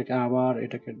আমরা এটাকে আবার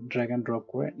এটাকে ড্র্যাগ এন্ড ড্রপ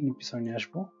করে পিছনে নিয়ে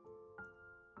আসবো।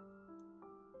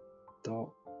 তো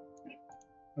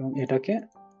এবং এটাকে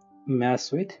ম্যাচ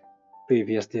উইথ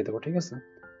প্রিভিয়াস দিয়ে দেবো, ঠিক আছে।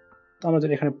 তো আমরা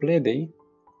যদি এখানে প্লে দেই,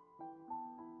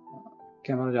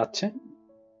 ক্যামেরা যাচ্ছে,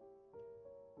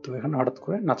 তো এখানে হঠাৎ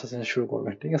করে নাচাচাচি শুরু করবে,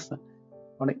 ঠিক আছে।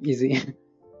 অনেক ইজি,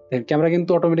 ক্যামেরা কিন্তু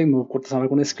অটোমেটিক মুভ করতেছে, আমরা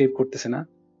কোনো স্ক্রিপ্ট করতেছি না।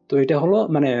 তো এটা হলো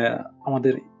মানে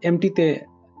আমাদের এমটিতে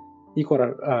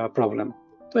করার প্রবলেম।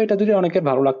 তো এটা যদি অনেকের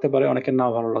ভালো লাগতে পারে, অনেকের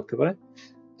নাও ভালো লাগতে পারে।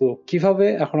 তো কিভাবে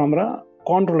এখন আমরা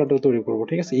কন্ট্রোলারটা তৈরি করবো,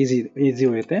 ঠিক আছে, ইজি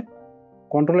ওয়েতে।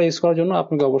 কন্ট্রোলার ইউজ করার জন্য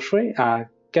আপনাকে অবশ্যই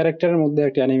ক্যারেক্টারের মধ্যে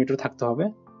একটা অ্যানিমেটর থাকতে হবে।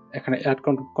 এখানে অ্যাড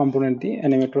কম্পোনেন্ট দিয়ে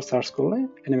অ্যানিমেটর সার্চ করলে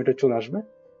অ্যানিমেটর চলে আসবে,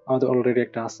 আমাদের অলরেডি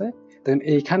একটা আছে। দেখেন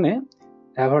এইখানে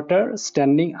অ্যাভাটার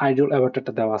স্ট্যান্ডিং আইডল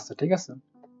অ্যাভাটারটা দেওয়া আছে, ঠিক আছে।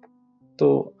 তো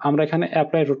আমরা এখানে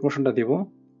অ্যাপ্লাই রোট মোশনটা দিব,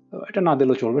 এটা না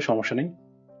দিলেও চলবে, সমস্যা নেই।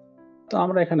 তো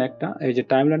আমরা এখানে একটা এই যে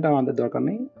টাইমলাইনটা আমাদের দরকার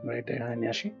নেই, আমরা এটা এখানে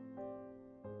নিয়ে আসি।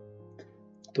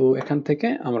 তো এখান থেকে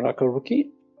আমরা করব কি,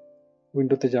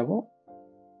 উইন্ডোতে যাব,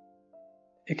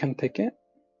 এখান থেকে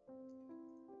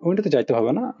উইন্ডোতে যাইতে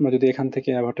হবে না, আমরা যদি এখান থেকে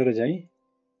অ্যাভাটারে যাই,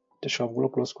 এটা সবগুলো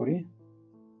ক্লোজ করি।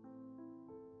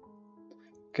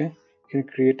 ওকে, এখানে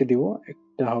ক্রিয়েটে দিব,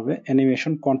 একটা হবে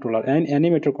animation controller,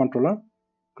 animator controller.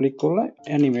 Click করলে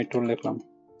অ্যানিমেটর লিখলাম,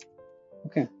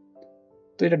 ওকে।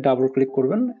 তো এটা ডাবল ক্লিক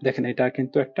করবেন, দেখেন এটা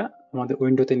কিন্তু একটা আমাদের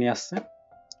উইন্ডোতে নিয়ে আসছে।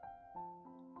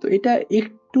 তো এটা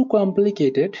একটু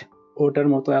কমপ্লিকেটেড, ওটার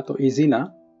মতো এত ইজি না।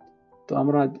 তো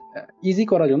আমরা ইজি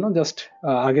করার জন্য জাস্ট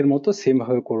আগের মতো সেম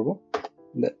ভাবে করব।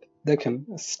 দেখেন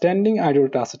স্ট্যান্ডিং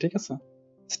আইডলটা আছে, ঠিক আছে।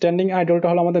 স্ট্যান্ডিং আইডলটা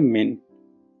হলো আমাদের মেন।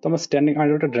 তো আমরা স্ট্যান্ডিং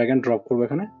আইডলটা ড্র্যাগ এন্ড ড্রপ করবো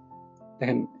এখানে।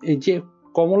 দেখেন এই যে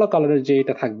কমলা কালারের যে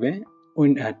এটা থাকবে,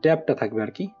 ট্যাবটা থাকবে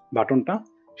আর কি, বাটনটা,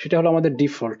 সেটা হলো আমাদের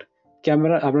ডিফল্ট।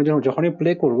 ক্যামেরা আমরা যখনই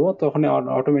প্লে করব তখনই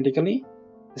অটোমেটিক্যালি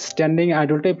স্ট্যান্ডিং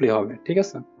আইডলটাই প্লে হবে, ঠিক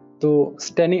আছে। তো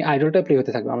স্ট্যান্ডিং আইডলটাই প্লে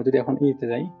হতে থাকবে। আমরা যদি এখন ইতে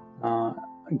যাই,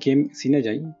 গেম সিনে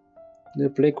যাই,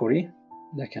 প্লে করি,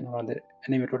 দেখেন আমাদের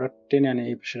অ্যানিমেটরটা টেনে আনে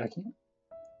এই পাশে রাখি।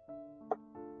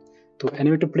 তো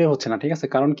অ্যানিমেটর প্লে হচ্ছে না, ঠিক আছে,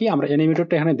 কারণ কি আমরা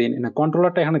অ্যানিমেটরটা এখানে দিই না,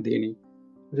 কন্ট্রোলারটা এখানে দিইনি।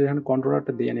 যদি এখানে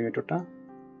কন্ট্রোলারটা দিই অ্যানিমেটরটা,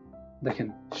 দেখেন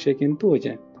সে কিন্তু ওই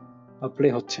যে প্লে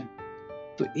হচ্ছে।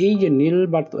 তো এই যে নীল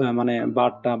বার মানে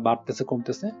বারটা বাড়তেছে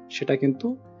কমতেছে, সেটা কিন্তু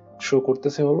শো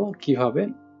করতেছে হলো কিভাবে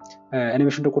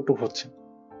অ্যানিমেশনটা কতটুকু হচ্ছে।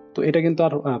 তো এটা কিন্তু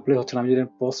আর প্লে হচ্ছে না। আমি যদি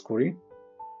পজ করি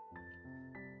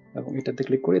এবং এটাতে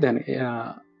ক্লিক করি, দেন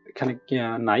এখানে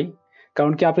নাই,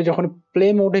 কারণ কি আপনি যখন প্লে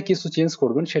মোডে কিছু চেঞ্জ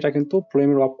করবেন সেটা কিন্তু প্লে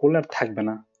মোড অফ করলে আর থাকবে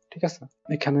না, ঠিক আছে।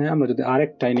 এখানে আমরা যদি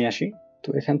আরেকটাই নিয়ে আসি, তো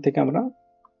এখান থেকে আমরা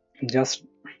just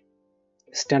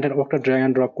standard ওয়াকটা drag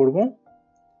and drop করব,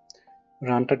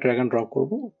 রানটা ড্র্যাগ এন্ড ড্রপ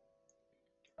করব,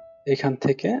 এখান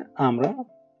থেকে আমরা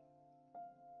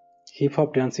হিপ হপ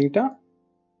ড্যান্সিংটা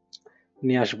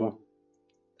নিয়ে আসব।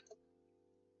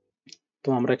 তো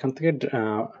আমরা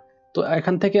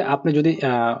এখান থেকে আপনি যদি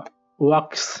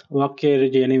ওয়াকের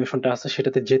যে অ্যানিমেশনটা আছে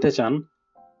সেটাতে যেতে চান,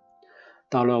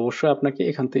 তাহলে অবশ্যই আপনাকে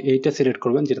এখান থেকে এইটা সিলেক্ট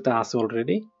করবেন যেটাতে আছে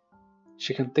অলরেডি।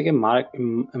 সেখান থেকে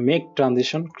মেক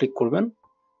ট্রানজিশন ক্লিক করবেন,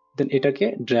 দেন এটাকে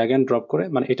ড্র্যাগ অ্যান্ড ড্রপ করে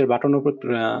মানে এটার বাটনের উপর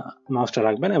মাউসটা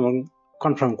রাখবেন এবং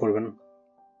কনফার্ম করবেন।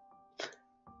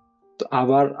 তো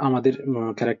আবার আমাদের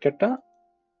ক্যারেক্টারটা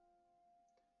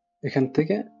এখান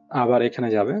থেকে আবার এখানে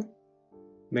যাবে,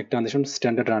 মেক ট্রানজিশন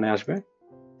স্ট্যান্ডার্ড রানে আসবে।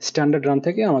 স্ট্যান্ডার্ড রান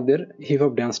থেকে আমাদের হিপ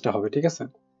হপ ড্যান্সটা হবে, ঠিক আছে।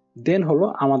 দেন হলো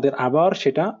আমাদের আবার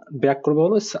সেটা ব্যাক করবে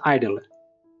হলো আইডলে।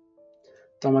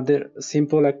 তো আমাদের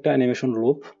সিম্পল একটা অ্যানিমেশন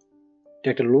লুপ, এটা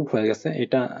একটা লুপ হয়ে গেছে।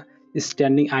 এটা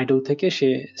স্ট্যান্ডিং আইডল থেকে সে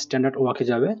স্ট্যান্ডার্ড ওয়াকে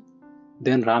যাবে,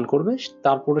 দেন রান করবে,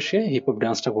 তারপরে সে হিপ হপ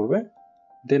ড্যান্সটা করবে,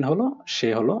 দেন হলো সে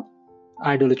হলো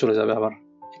আইডলে চলে যাবে আবার।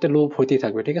 এটা লুপ হইতেই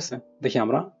থাকবে, ঠিক আছে। দেখি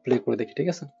আমরা প্লে করে দেখি, ঠিক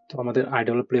আছে। তো আমাদের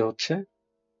আইডল প্লে হচ্ছে,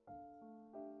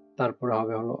 তারপরে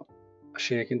হবে হলো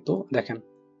সে কিন্তু দেখেন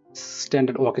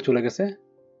স্ট্যান্ডার্ড ওয়াকে চলে গেছে,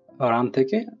 রান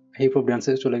থেকে হিপ হপ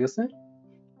ড্যান্সে চলে গেছে।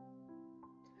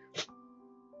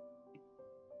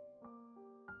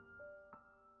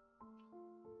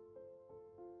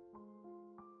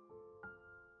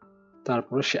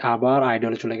 তারপরে সে আবার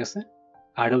আইডলে চলে গেছে,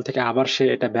 আইডল থেকে আবার সে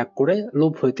এটা ব্যাক করে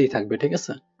লুপ হইতেই থাকবে, ঠিক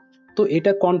আছে। তো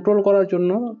এটা কন্ট্রোল করার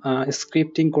জন্য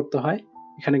স্ক্রিপ্টিং করতে হয়।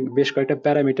 এখানে বেশ কয়েকটা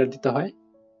প্যারামিটার দিতে হয়।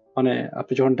 মানে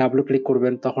আপনি যখন ডাব্লু ক্লিক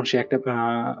করবেন তখন সে একটা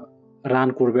রান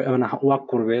করবে, মানে ওয়াক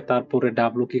করবে, তারপরে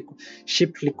ডাব্লু ক্লিক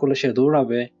শিফট ক্লিক করলে সে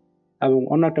দৌড়াবে, এবং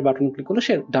অন্য একটা বাটন ক্লিক করলে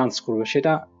সে ডান্স করবে।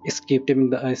 সেটা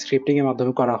স্ক্রিপ্টিং এর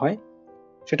মাধ্যমে করা হয়।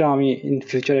 সেটা আমি ইন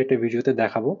ফিউচার একটা ভিডিওতে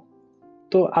দেখাবো।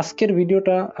 তো আজকের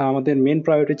ভিডিওটা আমাদের মেন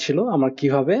প্রায়োরিটি ছিল আমরা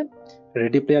কিভাবে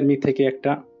রেডি প্লেয়ার মি থেকে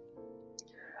একটা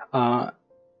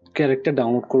ক্যারেক্টার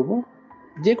ডাউনলোড করব,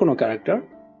 যে কোনো ক্যারেক্টার।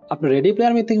 আপনি রেডি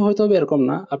প্লেয়ার মি থেকে হয়তো হবে এরকম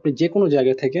না, আপনি যে কোনো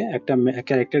জায়গা থেকে একটা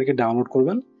ক্যারেক্টারকে ডাউনলোড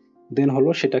করবেন, দেন হলো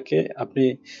সেটাকে আপনি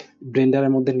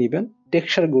ব্লেন্ডারের মধ্যে নেবেন,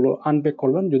 টেক্সচার গুলো আনপেক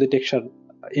করবেন যদি টেক্সচার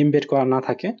এমবেড করা না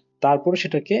থাকে, তারপরে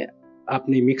সেটাকে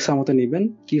আপনি মিক্সামোতে নেবেন,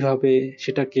 কিভাবে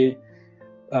সেটাকে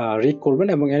রিগ করবেন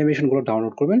এবং অ্যানিমেশন গুলো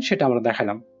ডাউনলোড করবেন সেটা আমরা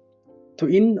দেখালাম। তো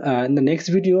ইন দ্য নেক্সট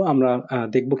ভিডিও আমরা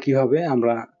দেখব কিভাবে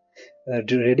আমরা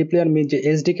রেডি প্লেয়ার মি যে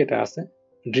এসডিকেটা আছে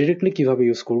ডিরেক্টলি কিভাবে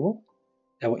ইউজ করব,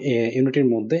 এবং ইউনিটির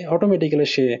মধ্যে অটোমেটিক্যালি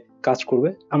সে কাজ করবে,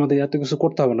 আমাদের এত কিছু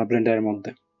করতে হবে না ব্লেন্ডারের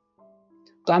মধ্যে।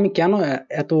 তো আমি কেন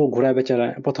এত ঘোরা বেচারা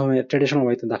প্রথমে ট্রেডিশনাল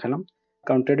ওয়েতে দেখালাম,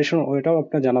 কারণ ট্রেডিশনাল ওয়েটাও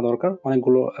আপনার জানা দরকার।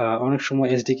 অনেকগুলো অনেক সময়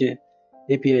এসডিকে,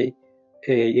 এপিআই,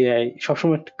 এআই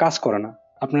সবসময় কাজ করে না।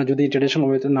 আপনারা যদি ট্রেডিশনাল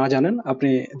ওয়েতে না জানেন আপনি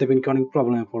দেখবেন কি অনেক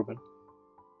প্রবলেমে পড়বেন।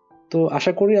 তো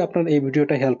আশা করি আপনার এই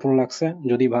ভিডিওটা হেল্পফুল লাগছে।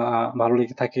 যদি ভালো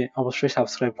লেগে থাকে অবশ্যই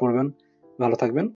সাবস্ক্রাইব করবেন। ভালো থাকবেন।